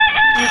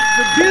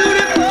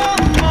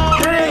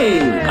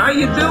Hey, how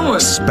you doing?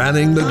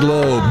 Spanning the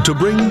globe to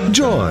bring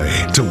joy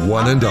to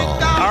one and all. All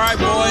right,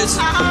 boys,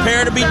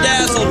 prepare to be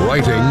dazzled.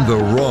 Righting the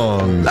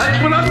wrongs.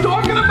 That's what I'm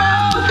talking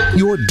about.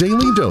 Your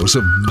daily dose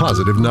of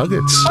positive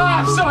nuggets. Oh,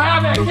 I'm so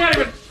happy I can't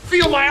even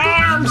feel my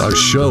arms. A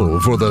show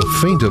for the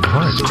faint of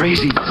heart.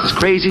 Crazy, it's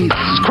crazy,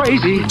 it's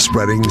crazy.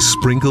 Spreading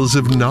sprinkles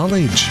of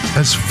knowledge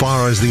as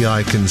far as the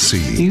eye can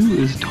see. You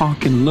is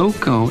talking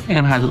loco,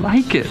 and I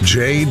like it.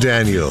 Jay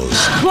Daniels.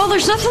 Well,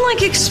 there's nothing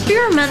like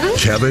experimenting.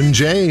 Kevin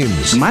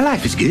James. My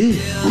life is good,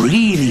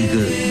 really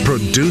good.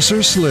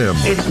 Producer Slim.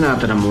 It's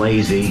not that I'm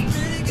lazy.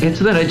 It's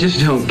that I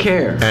just don't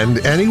care. And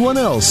anyone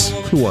else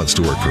who wants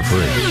to work for free.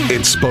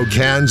 It's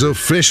Spokane's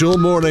official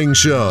morning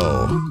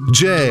show.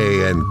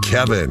 Jay and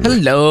Kevin.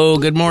 Hello,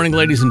 good morning,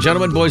 ladies and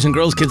gentlemen, boys and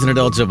girls, kids and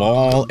adults of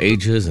all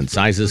ages and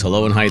sizes.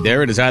 Hello and hi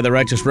there. It is I, the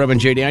Righteous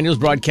Reverend Jay Daniels,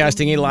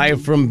 broadcasting live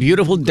from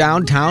beautiful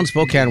downtown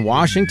Spokane,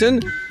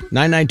 Washington.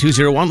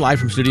 99201, live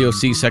from Studio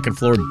C, second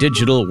floor,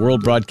 digital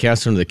world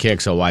broadcaster in the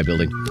KXLY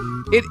building.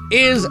 It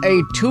is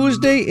a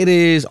Tuesday. It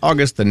is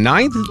August the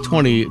 9th,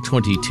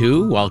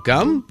 2022.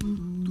 Welcome.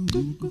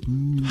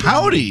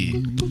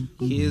 Howdy.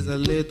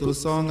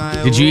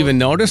 Did you even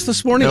notice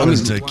this morning? That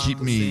was to keep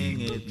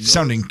me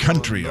sounding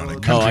country on a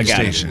country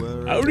station.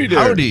 Howdy there.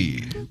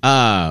 Howdy.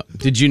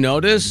 Did you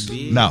notice?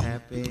 No.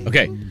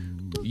 Okay.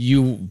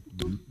 You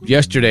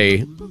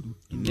yesterday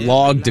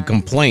logged a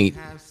complaint.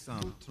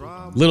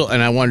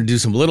 And I wanted to do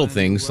some little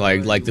things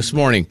like this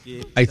morning.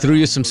 I threw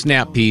you some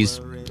snap peas.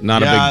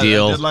 Not a big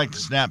deal. I did like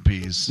snap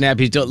peas. Snap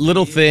peas,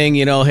 little thing,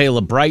 hey,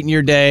 brighten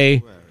your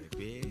day.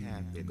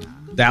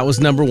 That was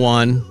number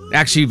one.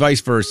 Actually,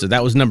 vice versa.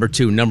 That was number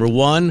two. Number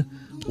one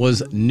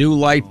was new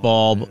light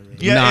bulb,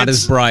 not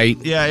as bright.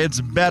 Yeah, it's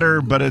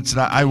better, but it's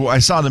not. I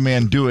saw the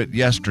man do it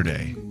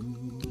yesterday.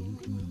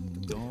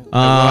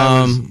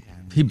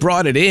 He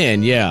brought it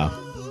in, yeah.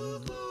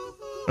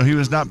 Oh, he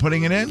was not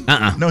putting it in?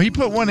 No, he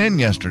put one in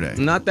yesterday.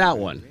 Not that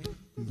one.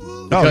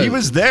 No, he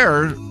was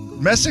there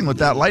messing with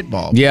that light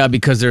bulb. Yeah,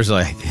 because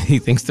he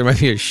thinks there might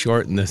be a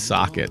short in the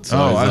socket. So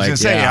I was going to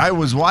say, I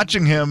was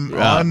watching him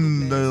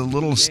on the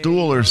little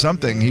stool or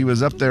something. He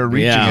was up there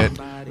reaching it,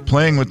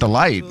 playing with the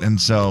light.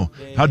 And so,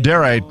 how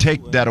dare I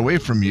take that away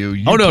from you?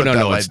 No,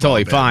 it's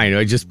totally fine.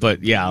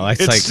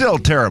 It's still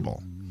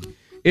terrible.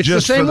 It's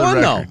just the same for the one,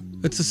 record.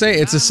 though. It's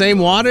the same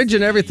wattage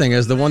and everything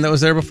as the one that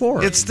was there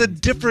before. It's the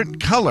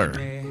different color.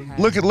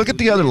 Look at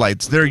the other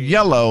lights. They're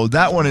yellow.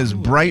 That one is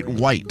bright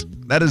white.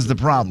 That is the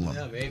problem.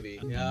 Yeah, maybe.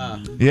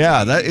 Yeah.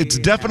 Yeah, it's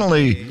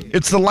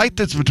the light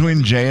that's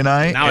between Jay and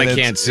I. Now I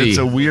can't see. It's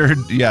a weird,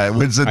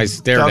 I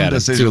stared at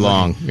it too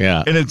long.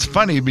 Yeah. And it's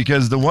funny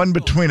because the one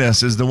between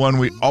us is the one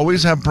we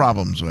always have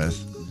problems with.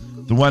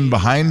 The one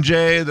behind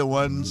Jay, the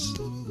ones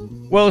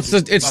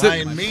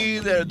behind me,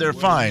 they're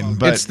fine.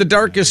 But it's the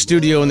darkest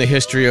studio in the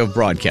history of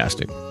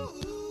broadcasting.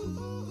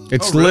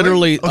 It's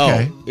really? literally,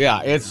 okay.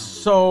 It's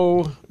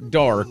so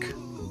dark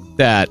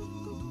that,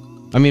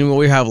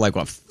 we have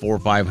 4 or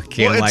 5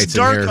 can lights in here. It's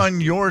dark on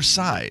your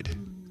side.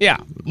 Yeah.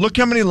 Look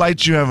how many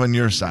lights you have on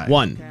your side.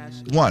 One.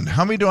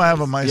 How many do I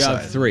have on my side? You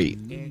have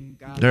 3.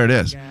 There it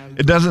is.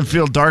 It doesn't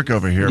feel dark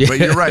over here, but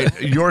you're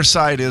right. Your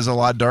side is a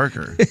lot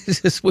darker.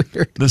 It's just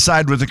weird. The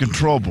side with the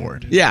control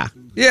board. Yeah.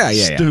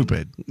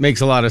 Stupid.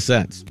 Makes a lot of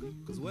sense.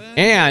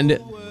 And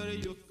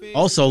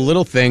also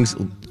little things,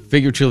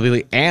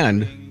 figuratively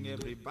and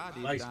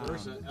vice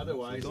versa,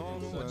 otherwise,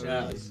 such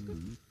as,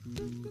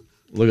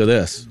 look at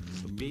this.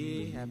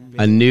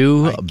 A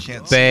new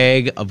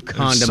bag of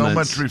condiments. There's so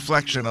much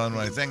reflection on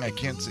my thing, I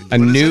can't see. A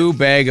new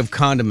bag of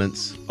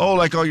condiments. Oh,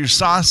 like all your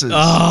sauces.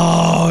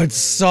 Oh, it's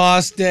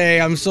sauce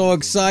day. I'm so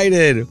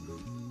excited.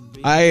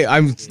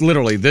 I'm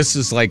literally, this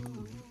is like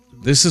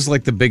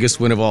the biggest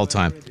win of all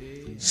time.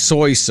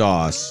 Soy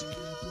sauce,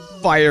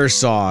 fire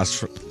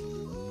sauce,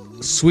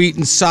 sweet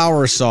and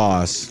sour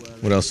sauce.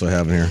 What else do I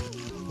have in here?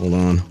 Hold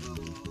on.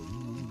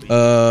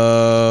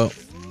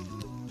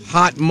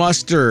 Hot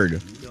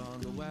mustard.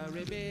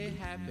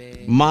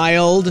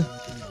 Mild.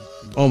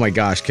 Oh my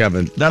gosh,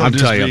 Kevin. I'm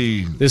telling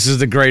you, this is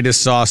the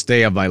greatest sauce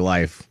day of my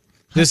life.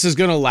 This is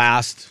going to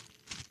last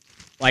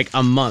like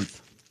a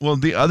month. Well,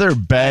 the other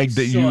bag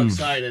that you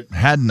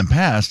had in the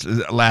past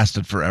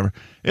lasted forever.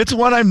 It's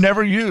one I've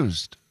never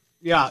used.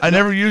 Yeah. I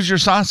never use your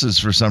sauces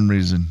for some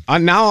reason.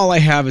 Now all I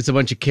have is a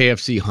bunch of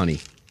KFC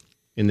honey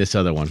in this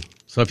other one.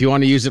 So if you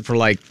want to use it for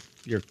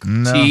your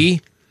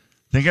tea.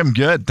 I think I'm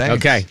good. Thanks.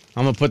 Okay.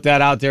 I'm going to put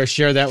that out there,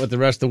 share that with the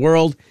rest of the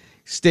world.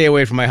 Stay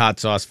away from my hot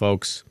sauce,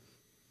 folks.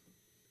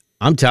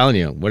 I'm telling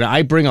you, when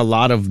I bring a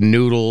lot of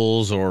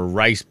noodles or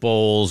rice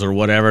bowls or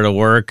whatever to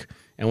work,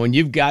 and when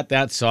you've got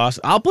that sauce,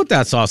 I'll put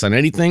that sauce on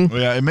anything.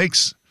 Yeah, it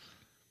makes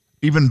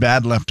even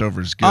bad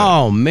leftovers good.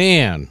 Oh,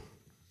 man.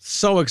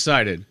 So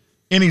excited.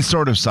 Any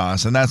sort of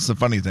sauce, and that's the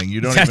funny thing.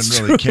 You don't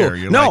even really care.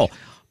 You're like,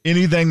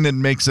 anything that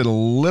makes it a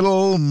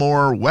little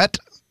more wet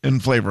and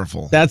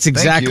flavorful. That's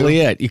exactly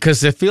it.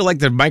 Because I feel like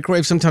the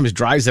microwave sometimes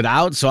dries it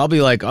out, so I'll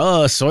be like,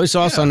 soy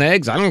sauce on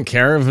eggs. I don't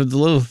care if it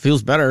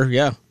feels better.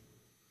 Yeah.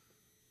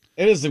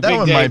 It is a That big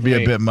one day might for be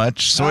me. a bit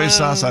much. Soy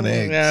sauce on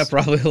eggs. Yeah,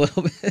 probably a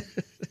little bit.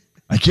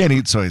 I can't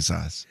eat soy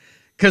sauce.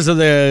 Because of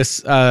the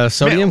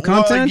sodium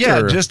content? Yeah,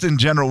 or? just in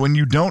general. When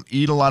you don't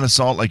eat a lot of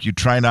salt, like you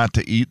try not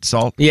to eat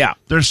salt. Yeah.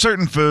 There's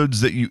certain foods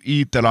that you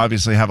eat that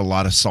obviously have a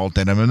lot of salt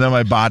in them, and then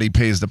my body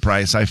pays the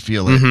price. I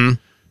feel it. Mm-hmm.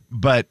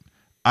 But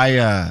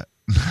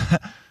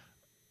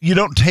you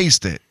don't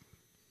taste it.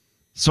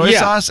 Soy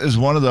sauce is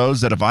one of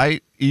those that if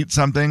I eat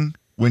something,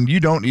 when you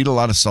don't eat a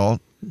lot of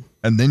salt,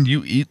 and then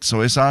you eat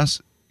soy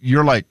sauce,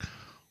 you're like,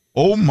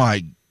 oh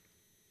my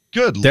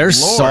good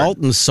There's Lord. salt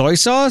in soy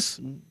sauce?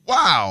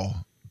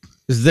 Wow.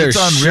 Is there It's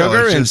unreal.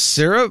 sugar It's and just-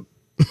 syrup?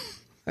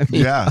 I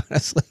mean, Yeah.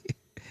 honestly,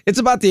 it's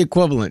about the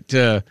equivalent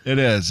to, It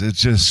is.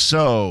 It's just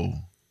so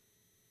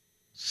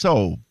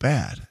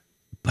bad.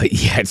 but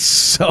yeah, it's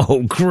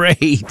so great.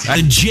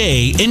 The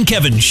Jay and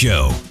Kevin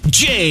Show.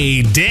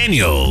 Jay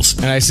Daniels.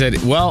 And I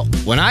said, well,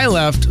 when I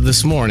left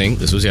this morning,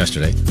 this was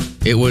yesterday,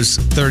 it was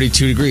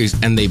 32 degrees,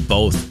 and they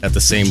both at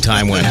the same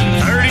time went.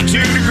 32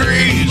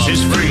 degrees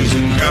is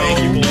freezing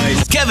cold.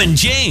 Kevin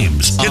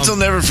James. Kids will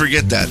never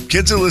forget that.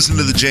 Kids who listen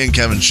to the Jay and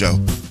Kevin Show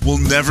will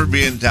never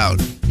be in doubt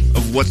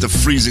of what the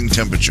freezing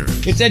temperature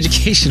is. It's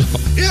educational.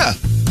 Yeah.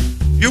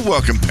 You're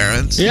welcome,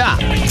 parents. Yeah.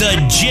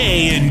 The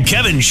Jay and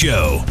Kevin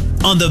Show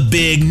on the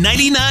Big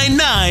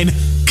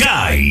 99.9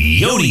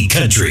 Coyote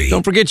Country.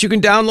 Don't forget you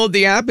can download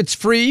the app. It's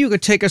free. You can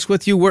take us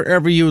with you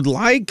wherever you'd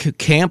like.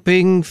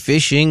 Camping,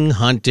 fishing,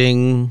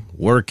 hunting,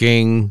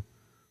 working,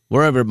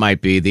 wherever it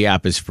might be. The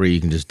app is free. You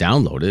can just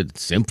download it.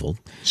 It's simple.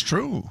 It's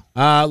true.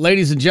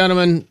 Ladies and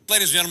gentlemen.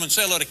 Ladies and gentlemen,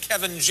 say hello to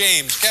Kevin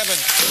James. Kevin.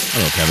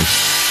 Hello, Kevin.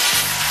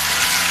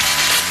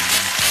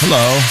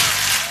 Hello.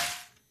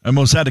 I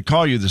almost had to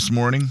call you this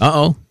morning.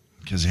 Uh-oh.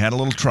 Because I had a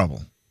little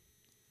trouble.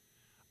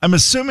 I'm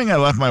assuming I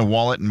left my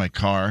wallet in my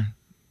car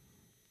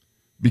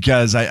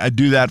because I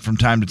do that from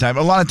time to time.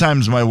 A lot of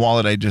times my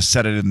wallet, I just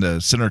set it in the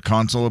center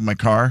console of my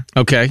car.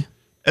 Okay.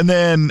 And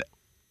then,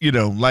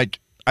 like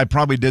I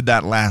probably did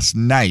that last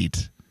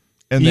night.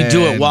 And you then,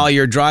 do it while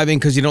you're driving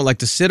because you don't like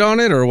to sit on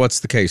it, or what's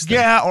the case there?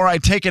 Yeah, or I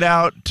take it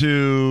out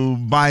to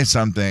buy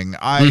something.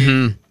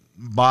 I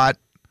bought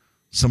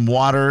some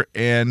water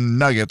and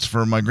nuggets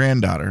for my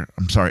granddaughter.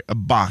 I'm sorry, a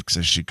box,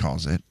 as she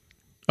calls it.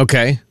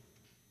 Okay.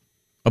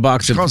 A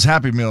box She of... calls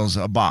Happy Meals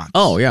a box.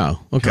 Oh, yeah.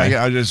 Okay.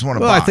 I just want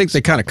a well, box. I think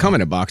they kind of come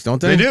in a box,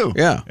 don't they? They do.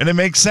 Yeah. And it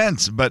makes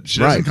sense, but she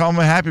doesn't call them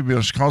a Happy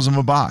Meal. She calls them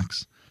a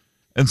box.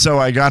 And so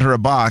I got her a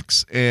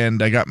box,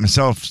 and I got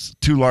myself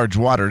 2 large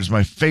waters,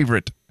 my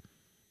favorite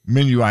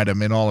menu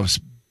item in all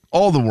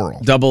the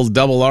world.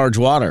 Double large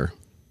water.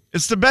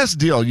 It's the best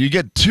deal. You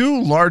get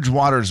 2 large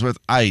waters with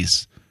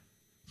ice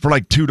for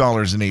like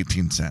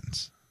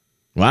 $2.18.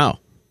 Wow.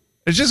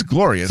 It's just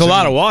glorious. It's a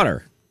lot of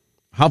water.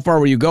 How far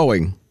were you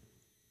going?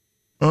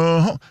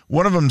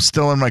 One of them's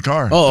still in my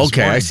car. Oh, this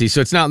okay. morning. I see.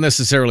 So it's not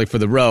necessarily for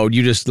the road.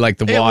 You just like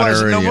the It water.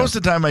 was, no, and, most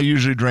of the time I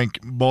usually drink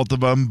both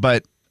of them,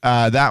 but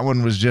that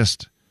one was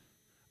just,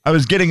 I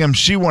was getting them.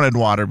 She wanted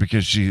water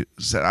because she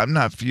said, I'm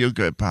not feel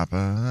good, Papa.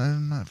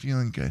 I'm not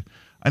feeling good.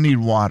 I need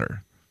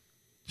water.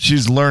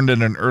 She's learned at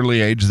an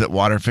early age that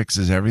water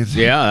fixes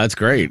everything. Yeah, that's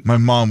great. My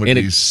mom would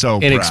be so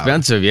proud.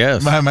 Inexpensive,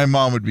 yes. My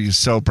mom would be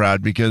so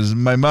proud because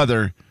my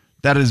mother,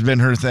 that has been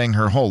her thing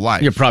her whole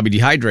life. You're probably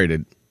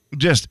dehydrated.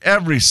 Just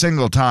every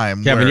single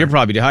time. Kevin, you're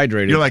probably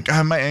dehydrated. You're like,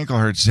 my ankle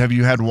hurts. Have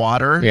you had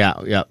water?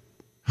 Yeah.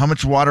 How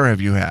much water have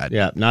you had?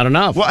 Yeah, not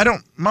enough. Well,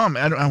 Mom,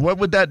 what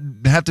would that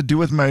have to do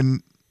with my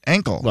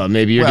ankle? Well,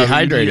 maybe you're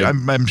dehydrated.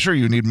 I'm sure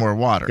you need more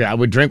water. Yeah, I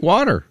would drink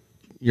water.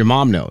 Your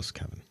mom knows,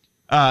 Kevin.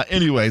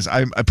 Anyways,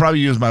 I probably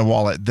used my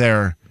wallet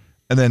there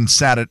and then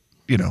sat it,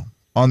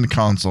 on the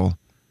console.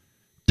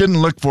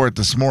 Didn't look for it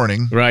this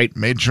morning. Right.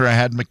 Made sure I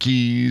had my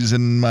keys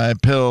and my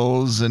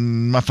pills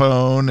and my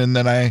phone, and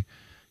then I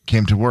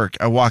came to work.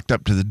 I walked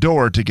up to the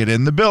door to get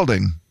in the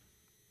building,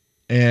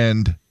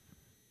 and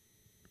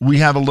we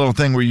have a little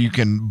thing where you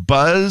can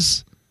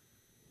buzz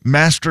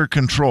master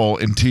control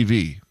in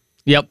TV.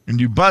 Yep. And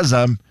you buzz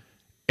them,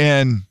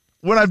 and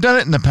when I've done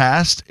it in the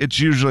past, it's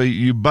usually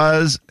you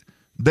buzz.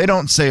 They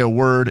don't say a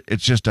word.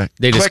 It's just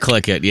They just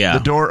click it, yeah.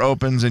 The door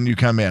opens and you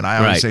come in. I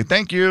always say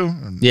thank you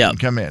and you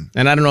come in.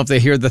 And I don't know if they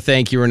hear the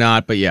thank you or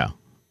not, but yeah.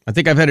 I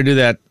think I've had to do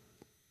that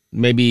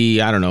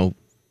maybe, I don't know,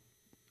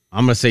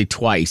 I'm going to say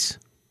twice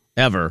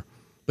ever.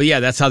 But yeah,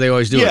 that's how they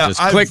always do it. Just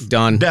click,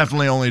 done.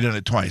 Definitely only done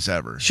it twice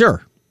ever.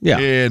 Sure. Yeah.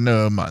 In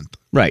a month.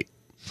 Right.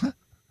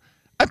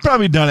 I've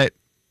probably done it,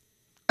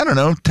 I don't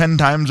know, 10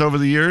 times over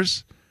the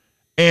years.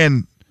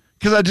 And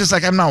because I just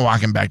I'm not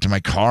walking back to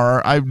my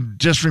car. I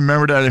just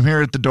remembered that I'm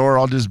here at the door.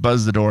 I'll just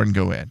buzz the door and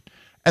go in.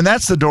 And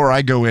that's the door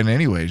I go in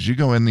anyways. You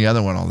go in the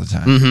other one all the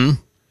time.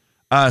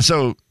 Mm-hmm.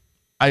 So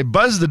I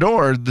buzzed the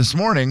door this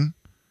morning,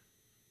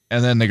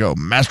 and then they go,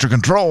 Master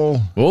Control.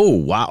 Oh,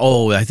 wow.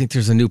 Oh, I think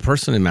there's a new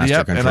person in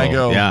Master Control. And I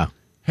go, yeah.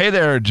 Hey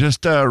there,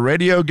 just a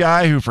radio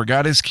guy who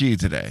forgot his key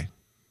today.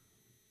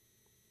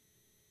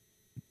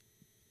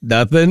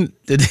 Nothing?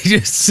 Did they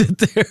just sit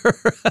there?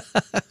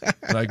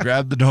 So I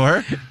grabbed the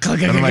door.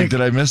 Click, and I'm click, like, click.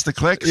 did I miss the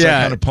click? So Yeah.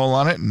 I kind of pull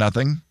on it.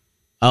 Nothing.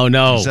 Oh,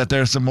 no. Sat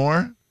there some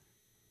more.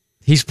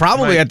 He's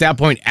probably at that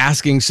point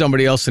asking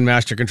somebody else in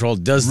master control,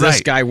 does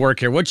this guy work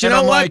here? Which, you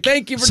know what?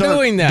 Thank you for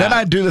doing that. Then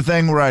I do the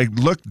thing where I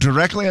look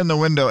directly in the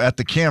window at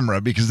the camera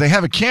because they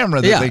have a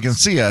camera that they can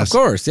see us. Of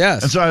course,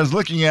 yes. And so I was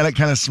looking at it,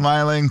 kind of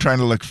smiling, trying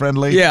to look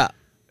friendly. Yeah.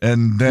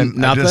 And then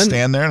Nothing? I just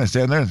stand there,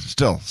 and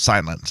still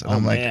silence. And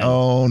I'm like,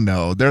 oh,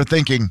 no. They're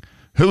thinking,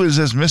 who is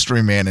this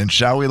mystery man, and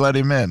shall we let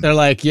him in? They're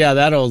like, yeah,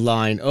 that old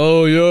line.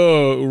 Oh,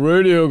 yeah,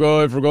 radio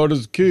guy forgot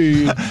his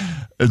key.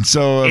 And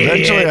so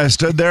eventually I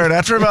stood there, and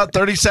after about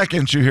 30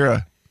 seconds, you hear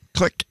a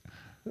click.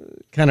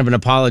 Kind of an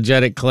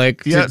apologetic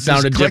click. Yeah, It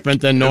sounded different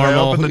than normal. And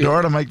I opened the door,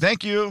 and I'm like,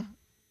 thank you.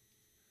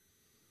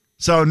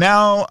 So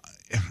now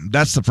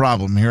that's the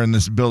problem here in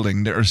this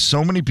building. There are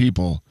so many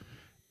people,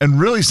 and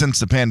really since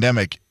the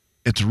pandemic,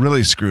 it's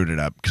really screwed it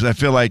up because I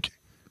feel like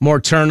more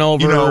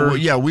turnover.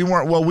 We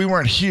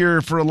weren't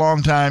here for a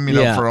long time,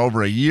 for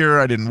over a year.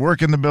 I didn't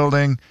work in the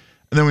building.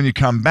 And then when you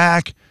come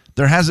back,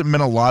 there hasn't been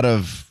a lot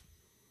of,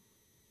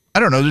 I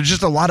don't know, there's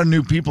just a lot of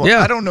new people. Yeah.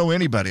 I don't know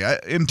anybody.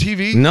 In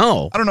TV,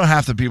 no. I don't know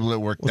half the people that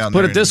work down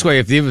there. Put it this way,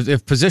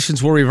 if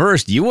positions were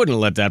reversed, you wouldn't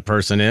let that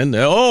person in.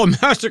 Oh,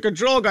 master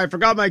control guy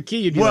forgot my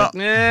key. You'd be like,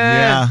 nah.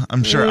 Yeah,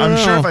 I'm sure. I'm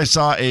sure if I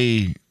saw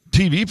a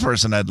TV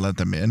person, I'd let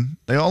them in.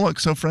 They all look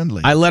so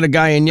friendly. I let a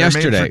guy in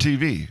yesterday. They're made for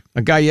TV.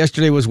 A guy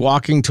yesterday was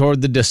walking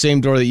toward the same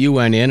door that you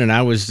went in, and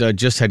I was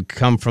just had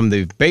come from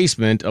the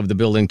basement of the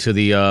building to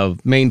the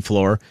main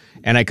floor,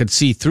 and I could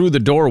see through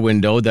the door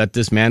window that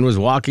this man was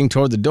walking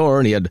toward the door,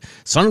 and he had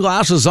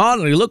sunglasses on,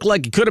 and he looked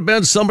like he could have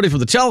been somebody from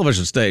the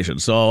television station.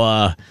 So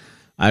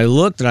I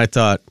looked, and I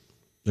thought,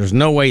 there's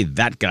no way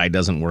that guy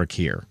doesn't work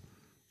here.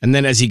 And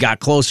then as he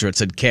got closer, it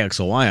said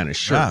KXOY on his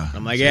shirt. Yeah.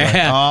 I'm like,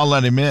 yeah. I'll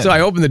let him in. So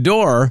I opened the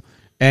door,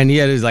 and he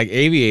had his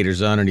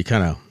aviators on, and he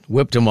kind of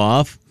whipped them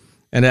off.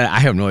 And I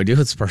have no idea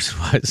who this person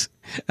was.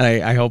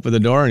 And I opened the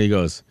door, and he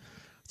goes,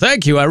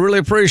 thank you. I really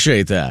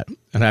appreciate that.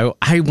 And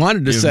I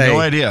wanted to say. You have no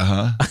idea,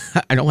 huh?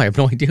 I have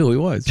no idea who he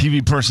was.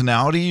 TV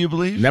personality, you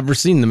believe? Never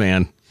seen the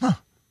man. Huh.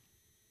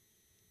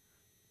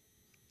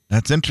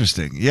 That's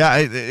interesting. Yeah,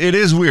 it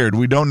is weird.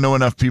 We don't know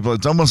enough people.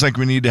 It's almost like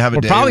we need to have a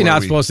day. We're probably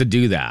not supposed to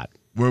do that.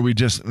 Where we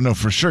just, no,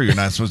 for sure you're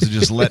not supposed to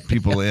just let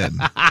people in.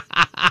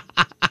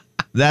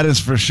 That is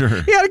for sure.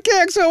 He had a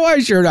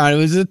KXOY shirt on. It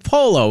was a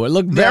polo. It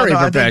looked very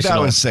professional. I think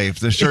that was safe.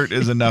 The shirt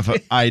is enough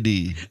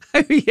ID.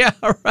 Yeah,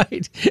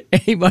 right.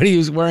 Anybody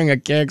who's wearing a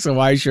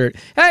KXOY shirt,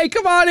 hey,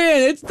 come on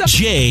in. It's the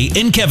Jay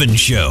and Kevin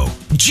Show.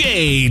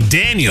 Jay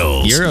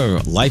Daniels. Your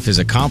life is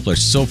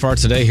accomplished so far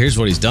today. Here's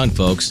what he's done,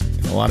 folks.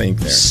 A lot of ink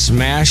there.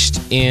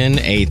 Smashed in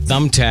a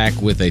thumbtack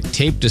with a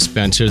tape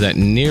dispenser that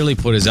nearly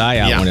put his eye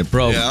out when it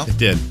broke. Yeah, it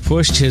did.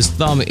 Pushed his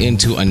thumb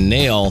into a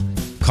nail,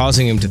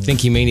 causing him to think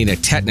he may need a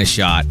tetanus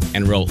shot,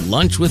 and wrote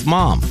lunch with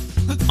mom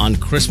on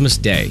Christmas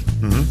Day.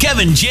 Mm-hmm.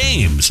 Kevin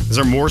James. Is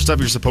there more stuff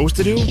you're supposed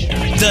to do?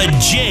 The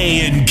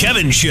Jay and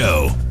Kevin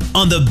Show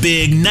on the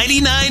Big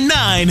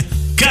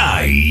 99.9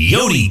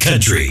 Coyote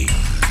Country.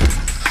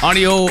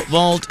 Audio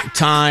Vault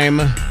time.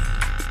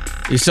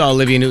 You saw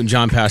Olivia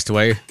Newton-John passed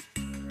away.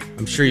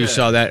 I'm sure you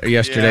saw that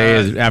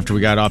yesterday after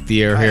we got off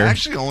the air here. I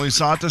actually only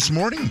saw it this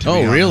morning. To be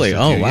oh, really?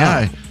 honest with Oh, you. wow.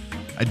 Yeah,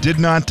 I did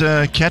not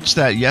catch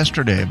that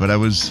yesterday, but I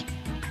was,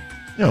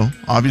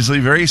 obviously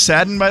very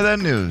saddened by that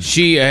news.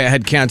 She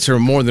had cancer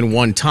more than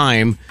one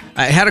time.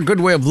 I had a good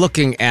way of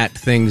looking at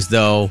things,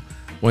 though,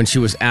 when she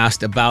was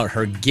asked about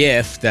her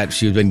gift that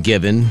she'd been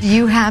given. Do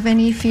you have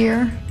any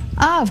fear?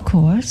 Oh, of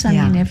course. I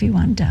mean,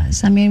 everyone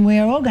does. I mean,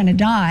 we're all going to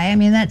die. I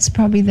mean, that's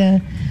probably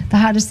the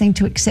hardest thing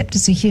to accept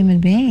as a human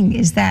being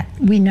is that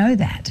we know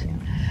that.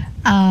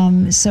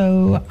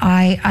 So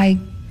I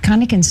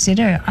kind of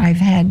consider I've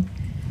had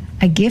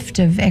a gift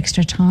of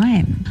extra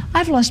time.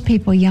 I've lost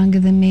people younger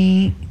than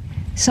me,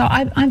 so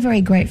I'm very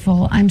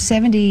grateful. I'm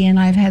 70 and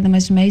I've had the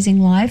most amazing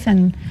life,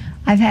 and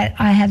I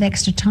have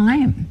extra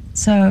time.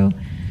 So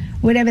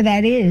whatever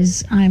that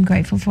is, I'm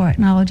grateful for it,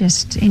 and I'll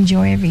just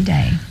enjoy every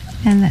day.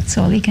 And that's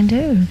all he can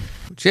do.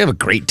 She had a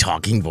great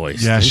talking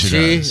voice. Yeah, didn't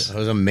she does. It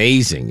was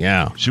amazing,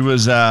 yeah. She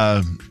was,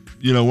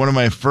 one of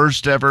my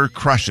first ever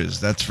crushes,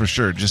 that's for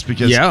sure. Just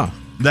because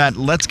that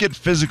Let's Get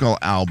Physical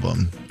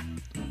album,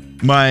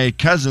 my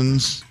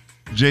cousins,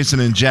 Jason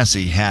and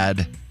Jesse,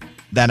 had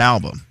that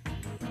album.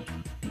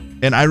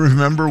 And I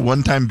remember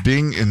one time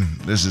being in,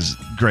 this is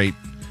great,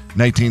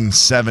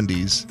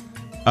 1970s,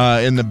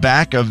 in the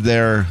back of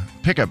their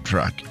pickup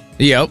truck.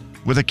 Yep.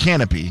 With a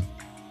canopy.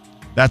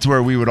 That's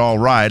where we would all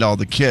ride, all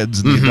the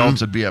kids, and the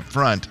adults would be up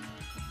front.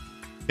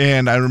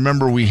 And I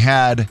remember we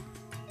had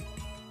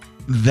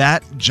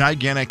that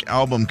gigantic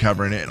album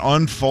cover, and it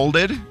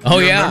unfolded. Oh,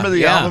 you yeah. Remember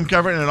the album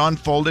cover, and it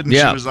unfolded, and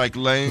she was like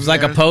laying It was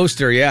like there. a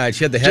poster, yeah.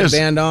 She had the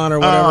headband on or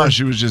whatever. Oh,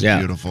 she was just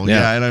beautiful.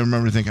 Yeah, and I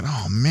remember thinking,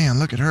 oh, man,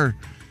 look at her.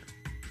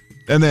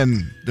 And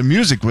then the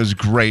music was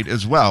great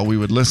as well. We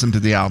would listen to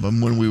the album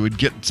when we would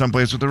get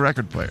someplace with a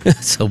record player.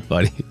 That's so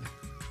funny.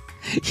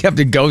 You have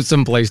to go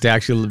someplace to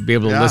actually be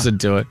able to listen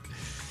to it.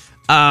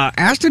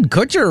 Ashton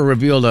Kutcher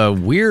revealed a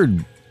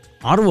weird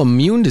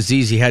autoimmune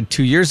disease he had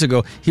 2 years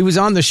ago. He was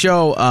on the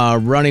show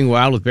Running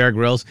Wild with Bear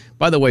Grylls.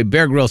 By the way,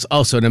 Bear Grylls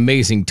also an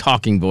amazing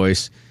talking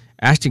voice.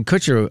 Ashton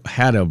Kutcher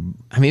had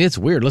it's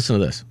weird. Listen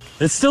to this.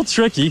 It's still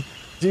tricky.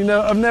 Do you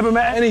know, I've never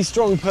met any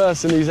strong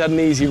person who's had an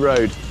easy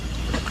road.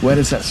 Where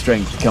does that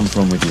strength come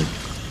from with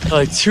you?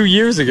 Like 2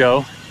 years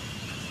ago,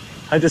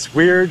 I had this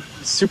weird,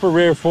 super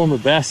rare form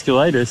of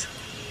vasculitis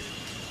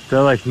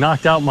that like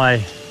knocked out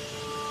my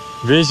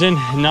vision,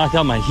 knocked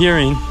out my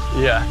hearing.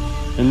 Yeah.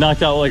 And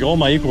knocked out like all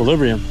my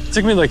equilibrium. It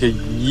took me like a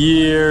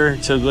year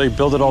to like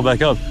build it all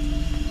back up.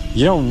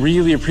 You don't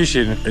really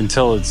appreciate it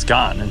until it's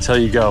gone, until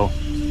you go,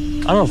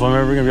 I don't know if I'm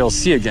ever gonna be able to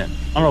see again.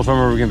 I don't know if I'm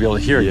ever gonna be able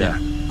to hear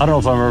again. I don't know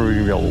if I'm ever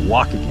gonna be able to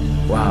walk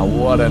again. Wow,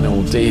 what an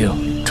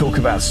ordeal. Talk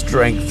about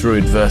strength through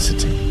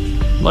adversity.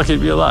 Lucky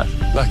to be alive.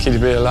 Lucky to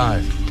be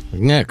alive.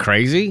 Isn't that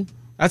crazy?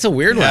 That's a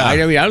weird one. I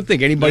mean, I don't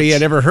think anybody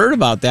had ever heard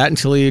about that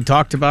until he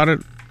talked about it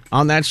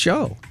on that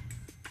show.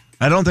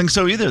 I don't think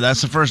so either.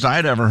 That's the first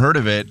I'd ever heard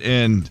of it,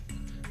 and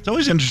it's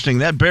always interesting.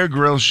 That Bear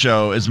Grylls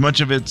show, as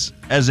much of it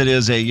as it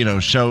is a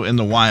show in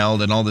the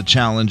wild and all the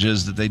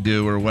challenges that they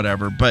do or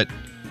whatever, but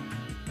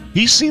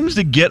he seems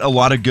to get a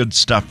lot of good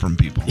stuff from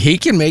people. He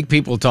can make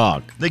people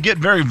talk. They get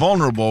very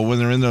vulnerable when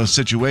they're in those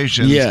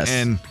situations. Yes.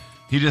 And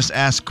he just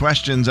asks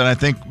questions, and I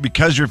think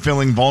because you're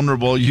feeling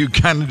vulnerable, you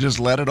kind of just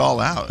let it all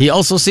out. He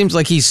also seems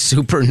like he's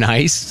super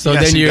nice. So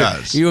Yes, then he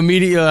does. you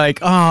immediately like,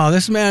 oh,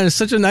 this man is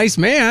such a nice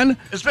man.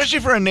 Especially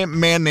for a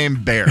man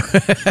named Bear.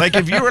 Like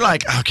if you were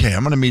like, okay,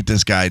 I'm going to meet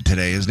this guy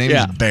today. His name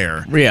is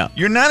Bear. Yeah.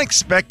 You're not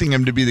expecting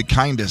him to be the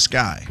kindest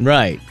guy.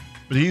 Right.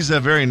 But he's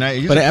a very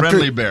nice, he's a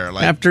friendly bear.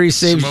 Like after he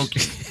saves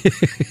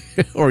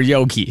Smokey. or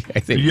Yogi, I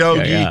think.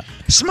 Yogi. Yeah.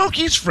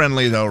 Smokey's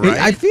friendly though, right?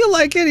 I feel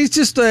like it. He's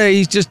just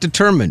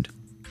determined.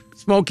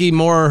 Smokey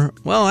more,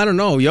 well, I don't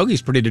know.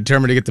 Yogi's pretty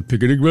determined to get the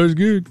picnic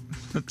basket.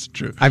 That's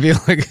true. I feel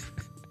like,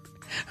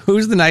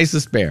 who's the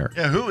nicest bear?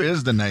 Yeah, who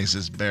is the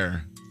nicest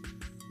bear?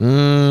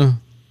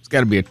 It's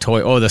got to be a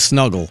toy. Oh, the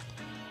Snuggle.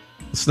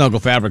 The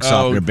Snuggle fabric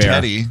softener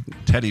bear.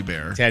 Teddy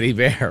bear. Teddy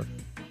bear.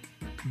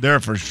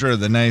 They're for sure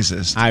the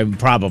nicest. I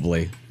think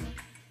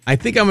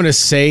I'm going to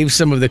save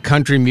some of the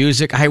country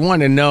music. I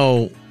want to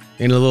know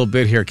in a little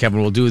bit here, Kevin,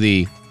 we'll do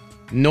the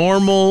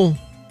normal,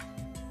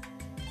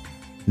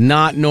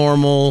 not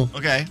normal.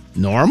 Okay.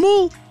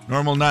 Normal?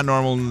 Normal, not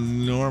normal,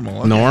 normal.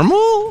 Okay.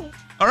 Normal?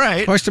 All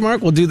right. Question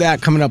mark. We'll do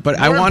that coming up. But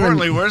More I want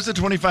importantly, to. where's the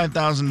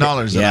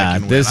 $25,000 that Yeah, I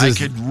can this win? is- I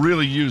could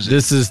really use it.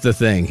 This is the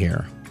thing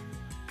here.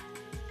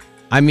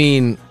 I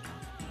mean,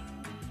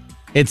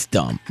 it's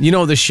dumb. You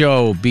know the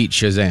show Beat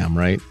Shazam,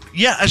 right?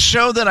 Yeah, a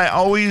show that I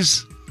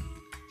always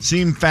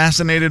seem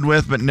fascinated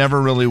with, but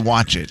never really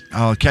watch it.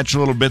 I'll catch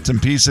little bits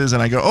and pieces,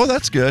 and I go, oh,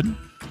 that's good.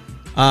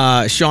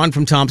 Sean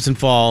from Thompson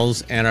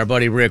Falls and our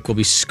buddy Rick will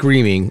be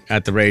screaming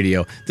at the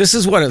radio. This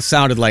is what it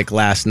sounded like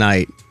last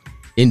night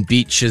in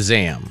Beat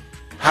Shazam.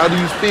 How do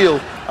you feel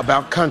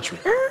about country?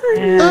 She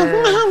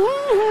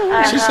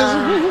says,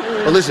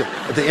 well, listen,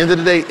 at the end of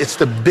the day, it's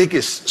the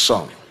biggest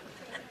song.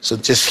 So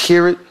just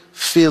hear it,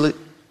 feel it,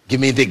 give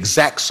me the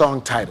exact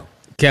song title.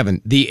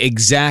 Kevin, the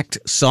exact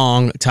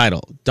song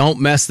title. Don't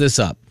mess this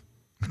up.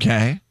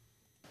 Okay.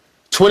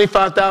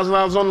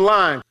 $25,000 on the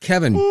line.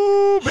 Kevin,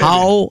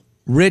 how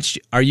rich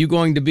are you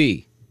going to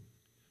be?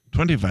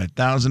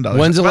 $25,000.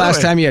 When's the By last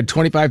way, time you had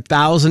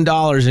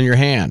 $25,000 in your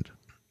hand?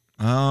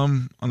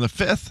 On the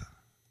 5th.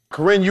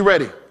 Corinne, you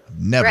ready?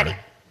 Never. Ready.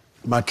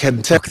 My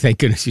Kevin, tell Thank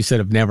goodness you said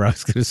I've never. I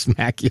was going to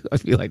smack you.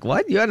 I'd be like,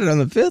 what? You had it on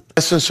the 5th?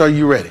 Essence, are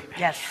you ready?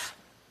 Yes.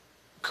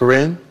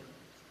 Corinne,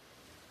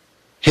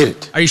 hit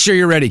it. Are you sure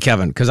you're ready,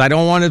 Kevin? Because I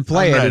don't want to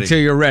play I'm it ready. until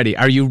you're ready.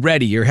 Are you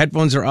ready? Your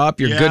headphones are up.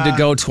 You're good to Yeah.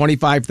 go.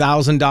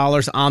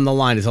 $25,000 on the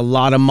line. It's a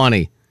lot of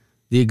money.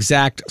 The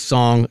exact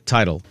song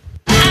title.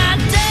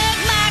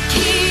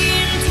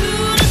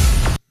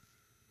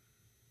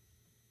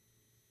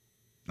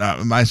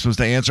 Am I supposed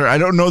to answer? I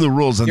don't know the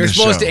rules on You're this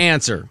supposed show. to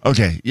answer.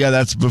 Okay, yeah,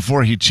 that's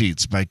Before He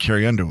Cheats by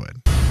Carrie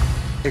Underwood.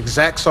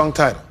 Exact song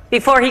title.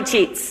 Before he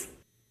cheats.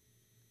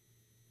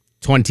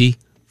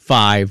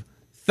 $25,000.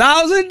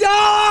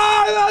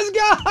 Let's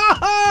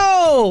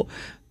go.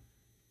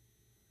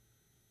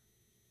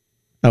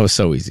 That was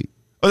so easy.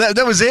 Oh,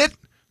 that was it?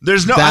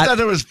 There's no. I That thought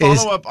there was is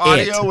follow-up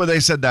audio it. where they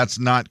said that's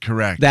not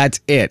correct. That's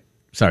it.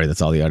 Sorry,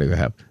 that's all the audio I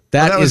have.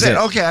 That was is it.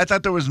 Okay, I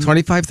thought there was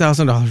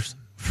 $25,000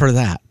 for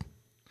that.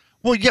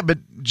 Well, yeah, but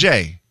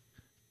Jay,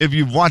 if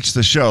you've watched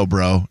the show,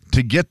 bro,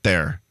 to get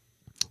there,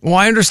 Well,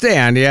 I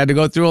understand. You had to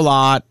go through a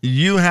lot.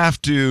 you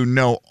have to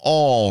know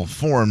all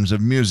forms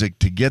of music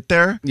to get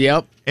there.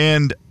 Yep.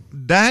 And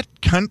that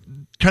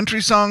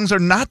country songs are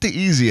not the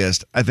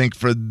easiest, I think,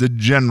 for the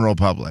general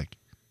public.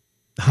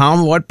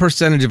 What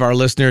percentage of our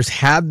listeners,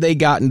 had they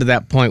gotten to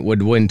that point,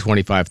 would win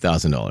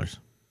 $25,000?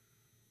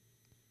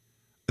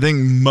 I think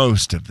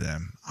most of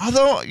them.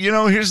 Although,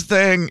 here's the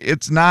thing.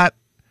 It's not.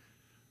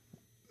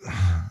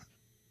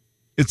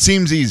 It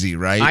seems easy,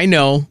 right? I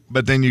know.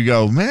 But then you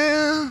go,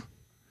 man,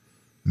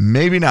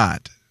 maybe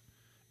not.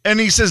 And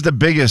he says the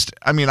biggest.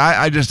 I mean,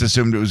 I just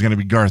assumed it was going to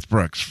be Garth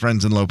Brooks,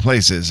 Friends in Low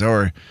Places,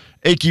 or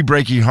Achy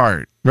Breaky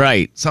Heart.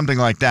 Right. Something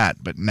like that.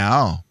 But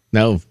no.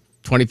 No.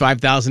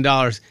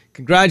 $25,000.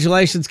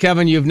 Congratulations,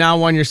 Kevin. You've now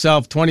won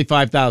yourself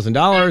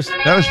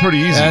 $25,000. That was pretty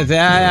easy.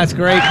 That's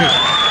great.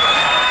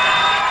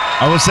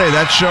 I will say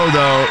that show,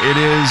 though, it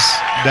is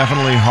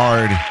definitely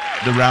hard,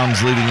 the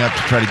rounds leading up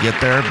to try to get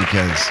there,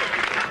 because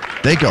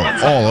they go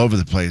all over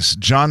the place.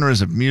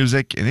 Genres of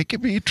music, and it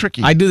can be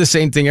tricky. I do the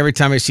same thing every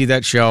time I see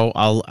that show.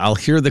 I'll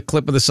hear the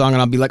clip of the song,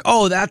 and I'll be like,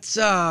 oh, that's,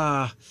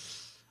 gosh.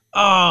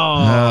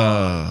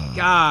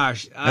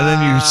 And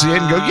then you see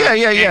it and go,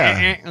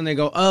 yeah. And they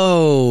go,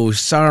 oh,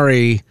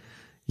 sorry,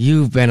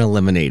 you've been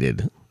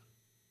eliminated.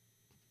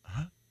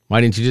 Why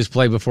didn't you just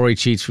play Before He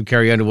Cheats from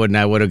Carrie Underwood, and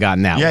I would have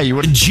gotten that one. You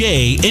would.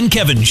 Jay and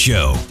Kevin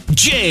Show.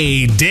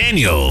 Jay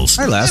Daniels.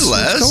 Hi, Les.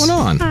 What's going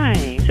on?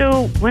 Hi.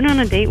 So, went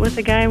on a date with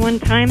a guy one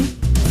time.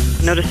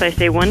 Notice I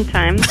say one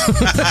time.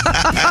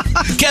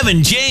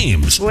 Kevin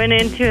James. Went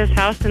into his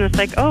house, and it's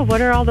like, oh,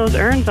 what are all those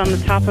urns on the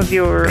top of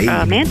your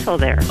mantle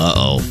there?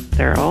 Uh-oh.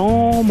 They're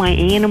all my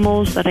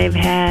animals that I've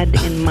had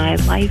in my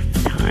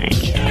lifetime.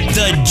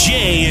 The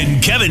Jay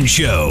and Kevin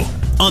Show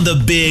on the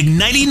Big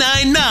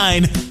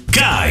 99.9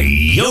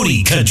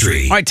 Coyote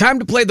Country. All right, time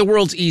to play the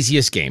world's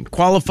easiest game.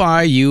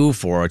 Qualify you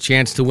for a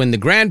chance to win the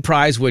grand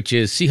prize, which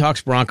is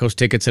Seahawks Broncos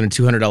tickets and a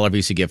 $200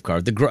 Visa gift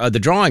card. The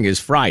drawing is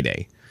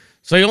Friday,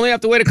 so you only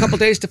have to wait a couple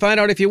days to find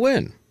out if you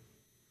win.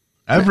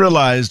 I've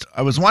realized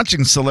I was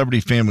watching Celebrity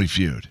Family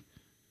Feud.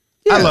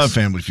 Yes. I love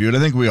Family Feud. I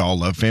think we all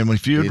love Family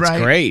Feud, right?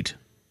 It's great.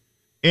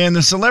 And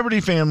the Celebrity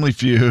Family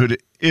Feud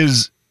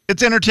it's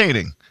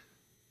entertaining.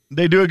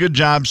 They do a good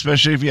job,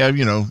 especially if you have,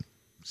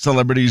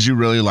 celebrities you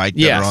really like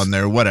that are on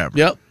there, whatever.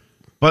 Yep.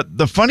 But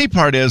the funny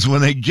part is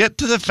when they get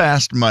to the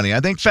fast money, I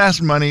think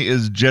fast money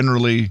is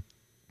generally,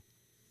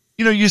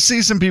 you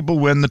see some people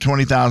win the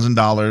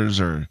 $20,000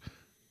 or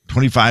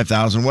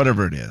 $25,000,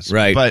 whatever it is.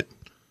 Right. But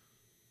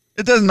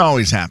it doesn't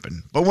always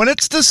happen. But when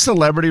it's the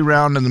celebrity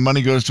round and the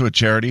money goes to a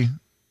charity,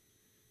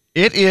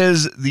 it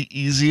is the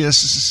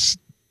easiest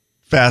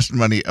fast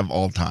money of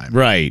all time.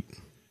 Right.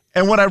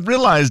 And what I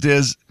realized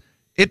is,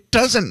 it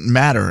doesn't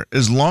matter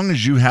as long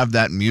as you have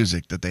that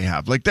music that they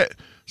have. Like that.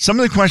 Some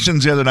of the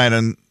questions the other night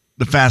on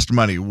the Fast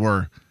Money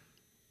were,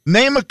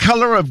 name a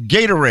color of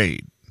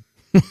Gatorade.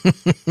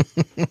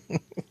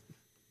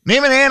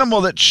 Name an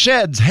animal that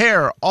sheds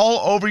hair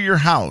all over your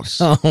house.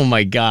 Oh,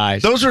 my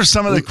gosh. Those are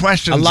some of the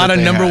questions. A lot of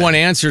number one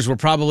answers were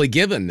probably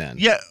given then.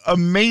 Yeah,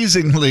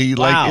 amazingly.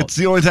 Wow. Like, it's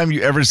the only time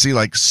you ever see,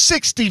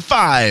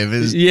 65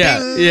 is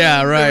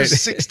Yeah, right.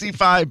 There's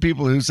 65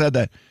 people who said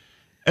that.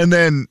 And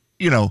then,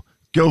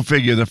 go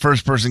figure, the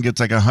first person gets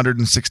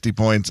 160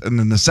 points, and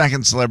then the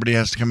second celebrity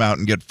has to come out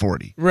and get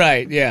 40.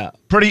 Right, yeah.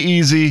 Pretty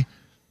easy.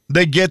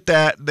 They get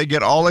that. They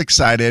get all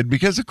excited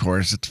because, of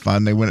course, it's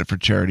fun. They win it for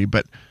charity.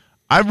 But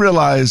I've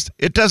realized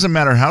it doesn't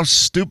matter how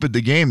stupid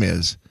the game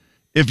is.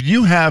 If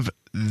you have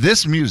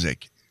this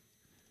music,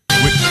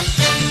 when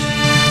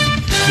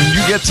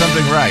you get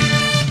something right,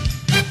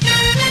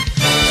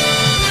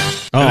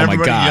 and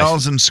everybody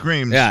yells and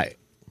screams. Yeah.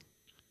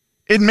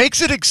 It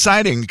makes it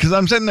exciting because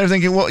I'm sitting there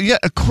thinking, well, yeah,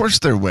 of course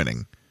they're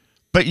winning.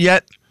 But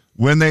yet,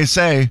 when they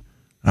say,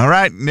 all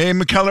right, name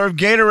the color of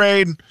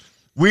Gatorade,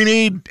 we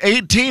need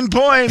 18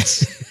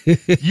 points.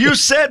 You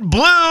said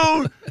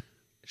blue.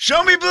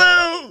 Show me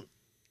blue.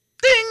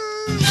 Ding.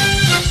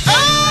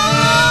 Oh,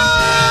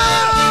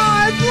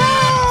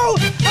 blue.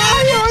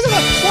 Oh,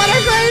 what a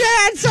great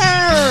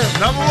answer.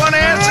 Number one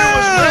answer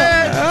was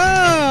red.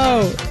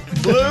 Oh.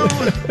 Blue.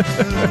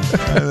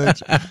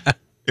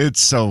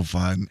 It's so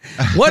fun.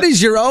 What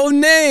is your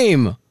own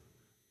name?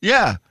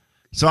 Yeah.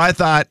 So I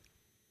thought,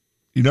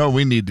 what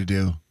we need to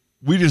do?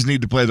 We just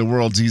need to play the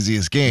world's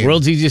easiest game.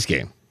 World's easiest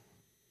game.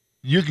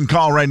 You can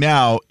call right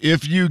now.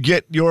 If you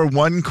get your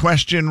one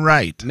question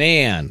right,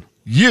 man,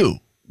 you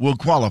will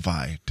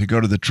qualify to go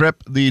to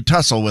the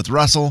tussle with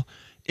Russell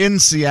in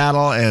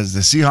Seattle as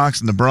the Seahawks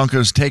and the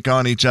Broncos take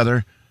on each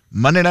other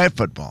Monday Night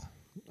Football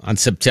on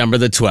September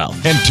the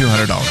 12th. And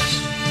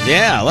 $200.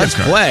 Yeah, let's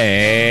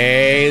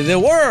play the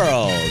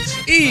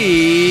world's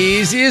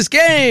easiest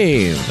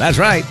game. That's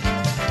right.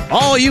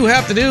 All you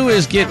have to do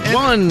is get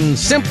one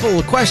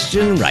simple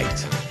question right.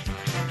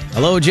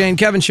 Hello, Jay and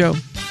Kevin Show.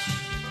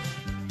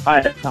 Hi,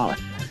 it's Thomas.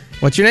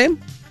 What's your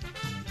name?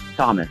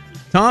 Thomas.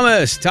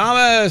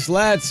 Thomas,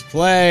 let's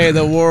play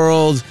the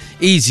world's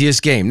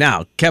easiest game.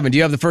 Now, Kevin, do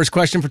you have the first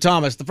question for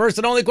Thomas? The first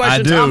and only question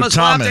I do. Thomas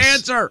will have to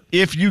answer.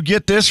 If you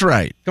get this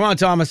right. Come on,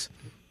 Thomas.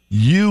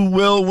 You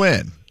will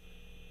win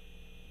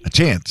a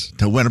chance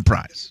to win a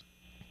prize.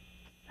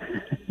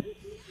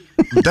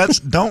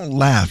 Don't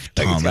laugh,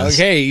 Thomas.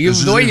 Okay,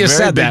 the way you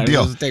said that.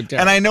 Deal.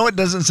 And I know it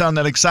doesn't sound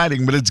that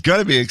exciting, but it's going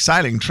to be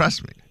exciting.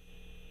 Trust me.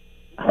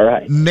 All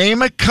right.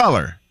 Name a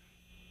color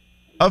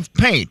of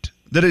paint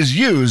that is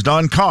used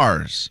on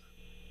cars.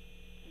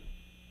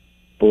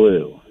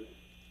 Blue.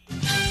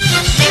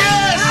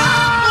 Yes!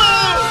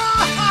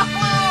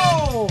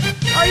 Oh!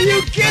 Are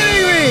you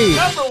kidding me?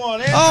 Number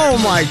one answer. Oh,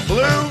 my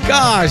blue.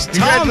 Gosh,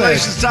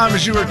 Congratulations,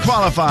 Thomas. You were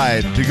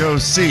qualified to go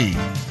see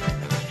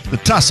the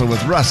tussle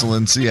with Russell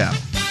in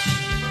Seattle.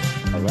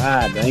 All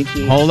right, thank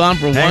you. Hold on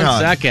for Hang 1 on.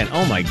 second.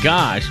 Oh my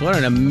gosh, what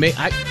an amazing!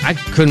 I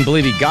couldn't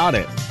believe he got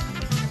it.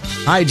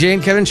 Hi, Jay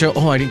and Kevin Show.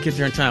 Oh, I didn't get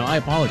there in time. I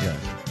apologize.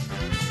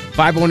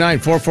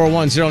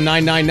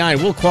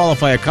 509-441-0999. We'll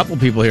qualify a couple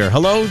people here.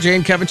 Hello, Jay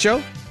and Kevin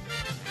Show.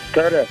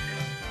 Curtis.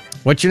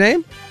 What's your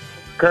name?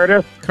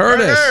 Curtis.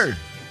 Curtis.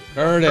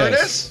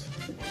 Curtis?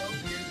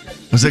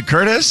 Was it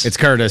Curtis? It's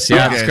Curtis.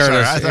 Yeah, Okay, it's Curtis.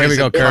 sorry. I thought Here you we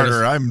go, said Curtis.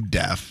 Carter. I'm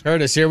deaf.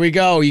 Curtis, here we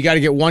go. You got to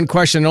get one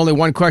question and only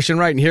one question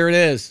right, and here it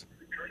is.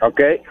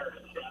 Okay.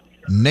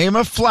 Name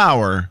a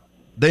flower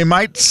they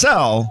might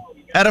sell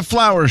at a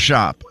flower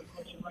shop.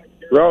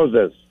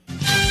 Roses.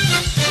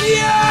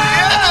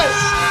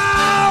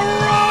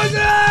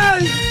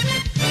 Roses!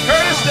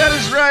 Curtis, that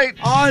is right.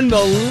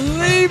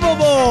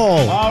 Unbelievable.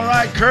 All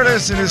right,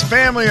 Curtis and his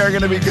family are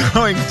going to be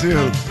going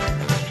to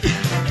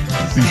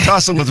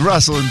Tussle with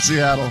Russell in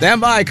Seattle.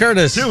 Stand by,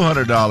 Curtis.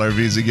 $200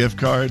 Visa gift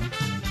card.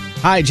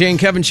 Hi, Jay and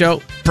Kevin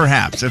Show.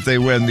 Perhaps if they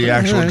win the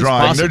actual It's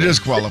drawing. possible. They're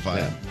disqualified.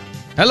 Yeah.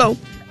 Hello.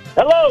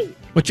 Hello.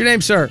 What's your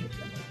name, sir?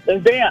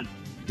 It's Dan.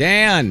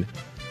 Dan.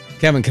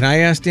 Kevin, can I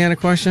ask Dan a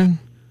question?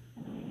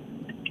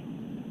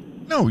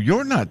 No,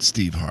 you're not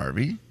Steve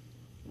Harvey.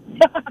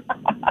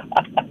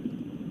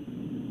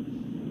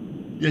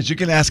 Yes, you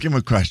can ask him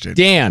a question.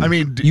 Dan, I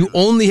mean, you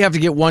only have to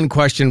get one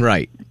question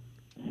right.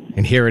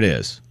 And here it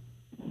is.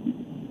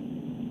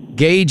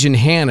 Gage and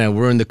Hannah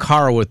were in the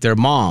car with their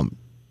mom.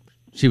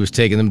 She was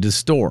taking them to the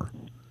store.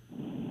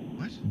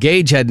 What?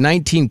 Gage had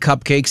 19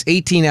 cupcakes,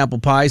 18 apple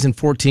pies, and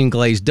 14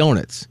 glazed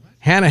donuts.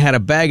 Hannah had a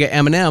bag of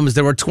M&Ms.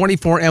 There were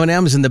 24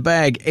 M&Ms in the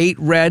bag, 8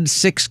 red,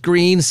 6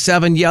 green,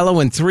 7 yellow,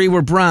 and 3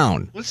 were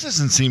brown. This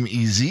doesn't seem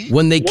easy.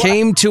 When they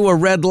came to a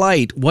red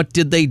light, what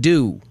did they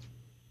do?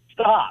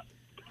 Stop.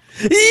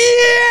 Yeah!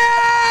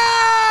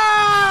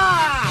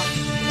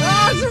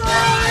 That's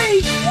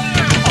right!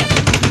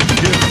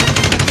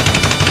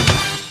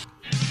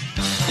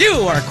 You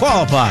are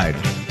qualified.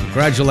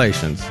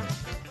 Congratulations.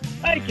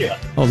 Thank you.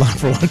 Hold on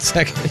for 1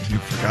 second. You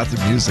forgot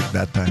the music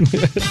that time.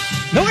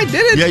 No, I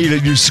didn't. Yeah,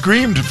 you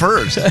screamed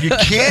first. You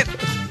can't.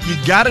 You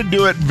got to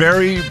do it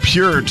very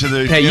pure to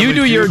the. Hey, you Family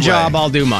do your Feud job. way. I'll do mine.